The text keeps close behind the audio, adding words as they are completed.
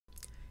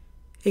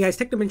Hey guys,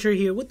 Technoventure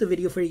here with the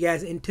video for you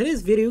guys. In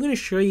today's video, I'm going to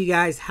show you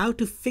guys how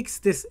to fix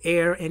this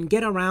error and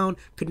get around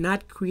could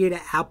not create an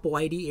Apple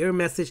ID error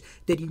message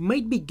that you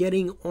might be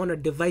getting on a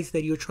device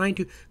that you're trying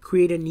to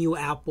create a new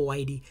Apple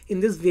ID. In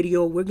this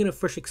video, we're going to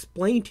first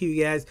explain to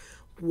you guys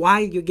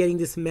why you're getting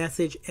this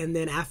message, and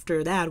then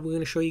after that we're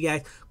going to show you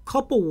guys a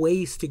couple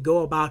ways to go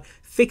about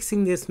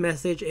fixing this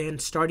message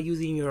and start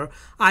using your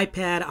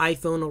iPad,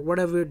 iPhone, or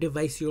whatever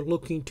device you're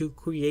looking to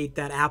create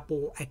that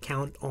Apple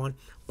account on.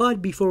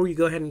 But before we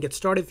go ahead and get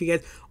started, if you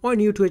guys are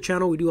new to our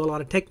channel, we do a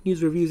lot of tech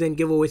news, reviews, and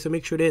giveaways, so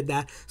make sure to hit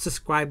that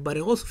subscribe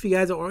button. Also, if you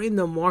guys are in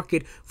the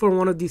market for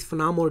one of these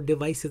phenomenal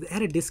devices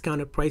at a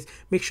discounted price,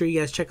 make sure you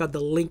guys check out the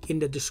link in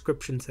the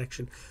description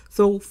section.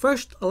 So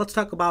first, let's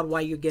talk about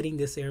why you're getting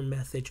this error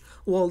message.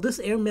 Well, this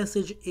error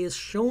message is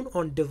shown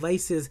on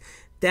devices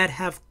that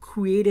have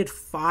created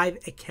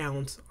 5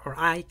 accounts or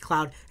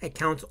iCloud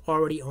accounts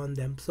already on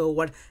them. So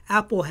what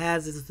Apple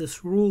has is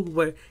this rule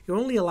where you're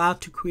only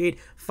allowed to create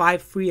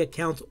 5 free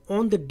accounts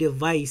on the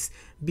device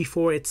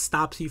before it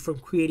stops you from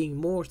creating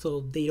more.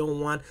 So they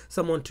don't want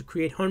someone to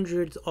create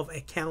hundreds of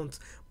accounts.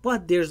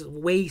 But there's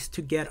ways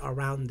to get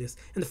around this.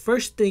 And the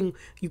first thing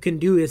you can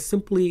do is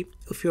simply,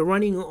 if you're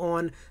running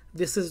on,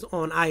 this is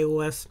on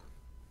iOS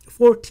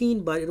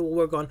 14, but it will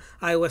work on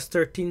iOS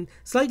 13,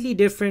 slightly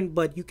different,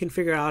 but you can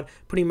figure out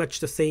pretty much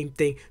the same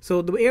thing.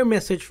 So the error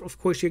message, of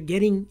course, you're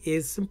getting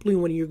is simply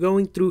when you're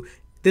going through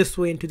this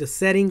way into the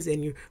settings,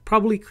 and you're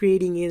probably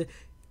creating an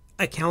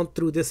account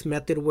through this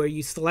method where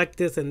you select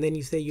this and then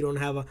you say you don't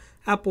have a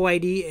Apple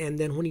ID, and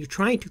then when you're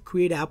trying to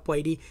create Apple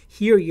ID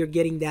here, you're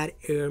getting that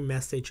error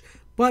message.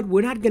 But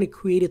we're not going to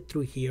create it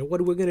through here.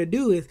 What we're going to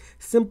do is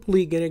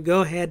simply going to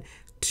go ahead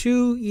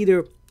to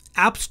either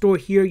App Store.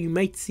 Here you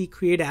might see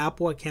create an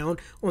Apple account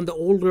on the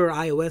older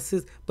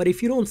iOS's, but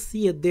if you don't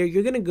see it there,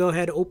 you're going to go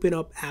ahead and open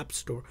up App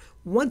Store.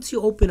 Once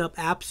you open up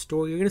App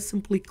Store, you're going to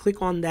simply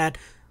click on that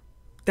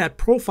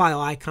profile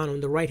icon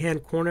on the right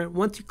hand corner.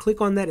 Once you click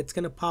on that, it's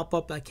going to pop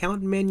up the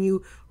account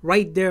menu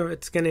right there.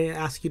 It's going to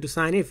ask you to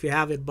sign in if you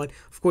have it, but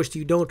of course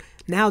you don't.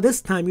 Now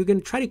this time you're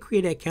going to try to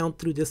create an account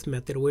through this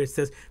method where it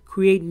says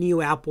create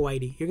new Apple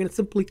ID. You're going to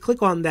simply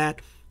click on that,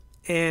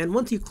 and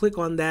once you click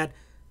on that,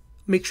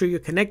 make sure you're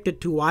connected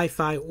to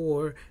Wi-Fi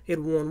or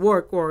it won't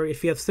work, or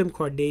if you have SIM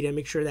card data,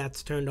 make sure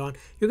that's turned on.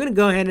 You're going to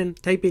go ahead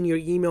and type in your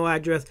email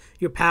address,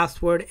 your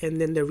password, and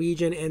then the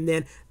region, and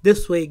then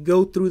this way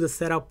go through the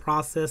setup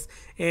process.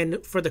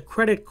 And for the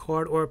credit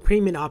card or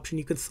payment option,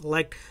 you can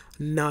select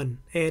none,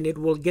 and it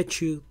will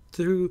get you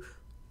through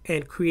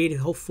and create,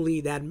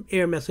 hopefully that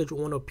error message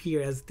won't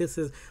appear, as this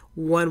is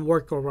one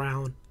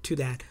workaround to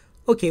that.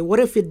 Okay, what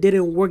if it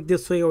didn't work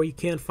this way or you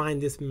can't find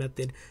this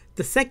method?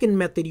 The second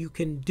method you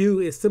can do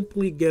is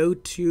simply go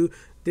to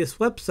this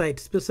website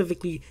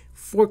specifically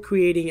for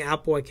creating an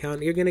Apple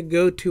account. You're going to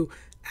go to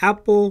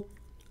Apple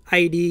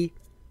ID,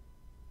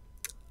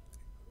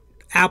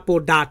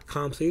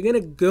 apple.com. So you're going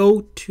to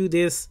go to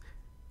this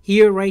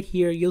here, right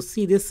here. You'll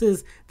see this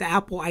is the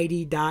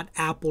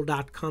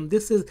appleid.apple.com.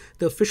 This is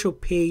the official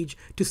page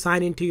to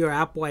sign into your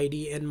Apple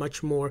ID and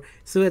much more.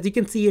 So as you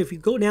can see, if you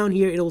go down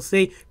here, it'll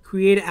say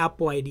create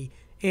Apple ID.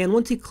 And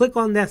once you click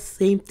on that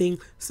same thing,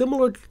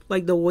 similar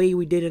like the way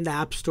we did in the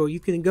App Store,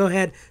 you can go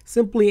ahead,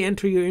 simply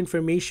enter your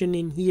information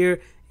in here.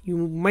 You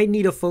might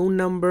need a phone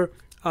number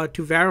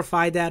to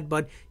verify that,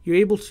 but you're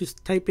able to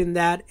type in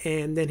that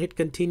and then hit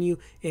continue,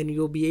 and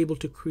you'll be able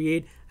to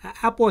create an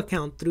Apple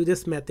account through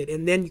this method.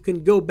 And then you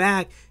can go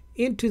back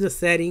into the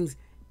settings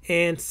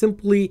and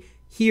simply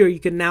here you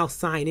can now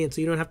sign in,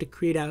 so you don't have to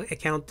create an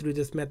account through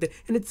this method,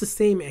 and it's the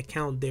same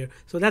account there.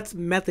 So that's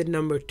method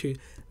number 2.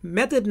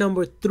 Method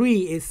number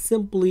 3 is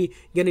simply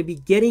going to be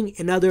getting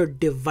another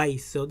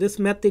device. So this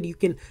method, you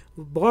can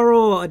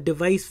borrow a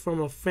device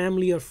from a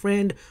family or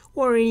friend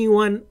or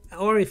anyone,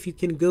 or if you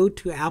can go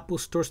to Apple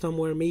Store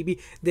somewhere, maybe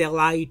they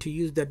allow you to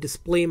use the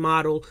display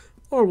model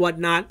or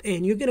whatnot,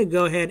 and you're going to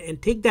go ahead and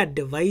take that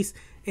device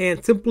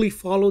and simply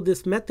follow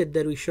this method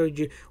that we showed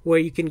you, where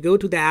you can go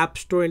to the App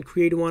Store and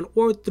create one,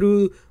 or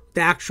through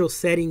the actual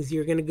settings,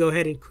 you're going to go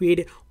ahead and create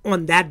it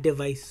on that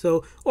device.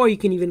 So, or you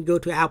can even go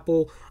to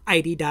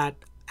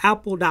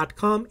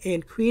appleid.apple.com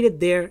and create it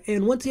there.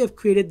 And once you have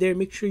created there,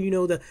 make sure you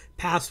know the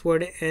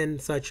password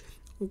and such.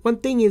 One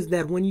thing is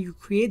that when you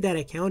create that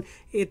account,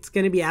 it's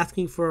going to be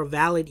asking for a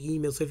valid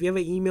email. So if you have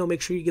an email,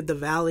 make sure you get the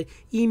valid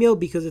email,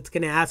 because it's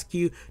going to ask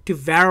you to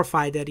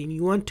verify that, and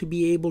you want to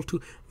be able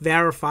to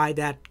verify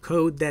that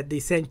code that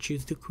they sent you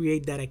to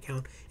create that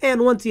account.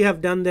 And once you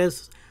have done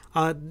this,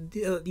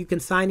 you can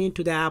sign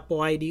into the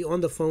Apple ID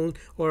on the phone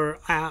or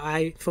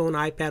iPhone,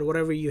 iPad,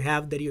 whatever you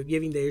have that you're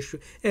giving the issue.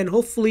 And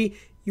hopefully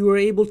you were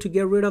able to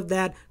get rid of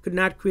that, could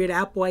not create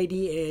Apple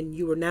ID, and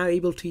you are now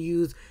able to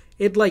use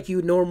it like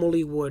you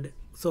normally would.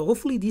 So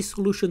hopefully these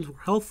solutions were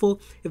helpful.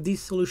 If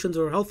these solutions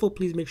were helpful,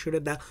 please make sure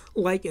that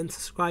like and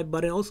subscribe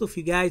button. Also, if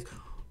you guys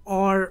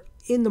are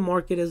in the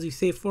market, as you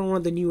say, for one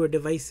of the newer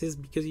devices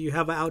because you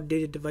have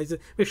outdated devices,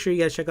 make sure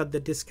you guys check out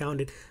the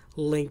discounted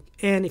link.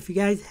 And if you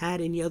guys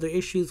had any other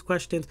issues,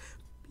 questions,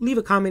 leave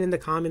a comment in the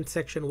comment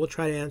section. We'll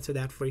try to answer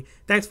that for you.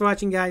 Thanks for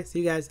watching, guys. See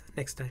you guys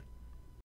next time.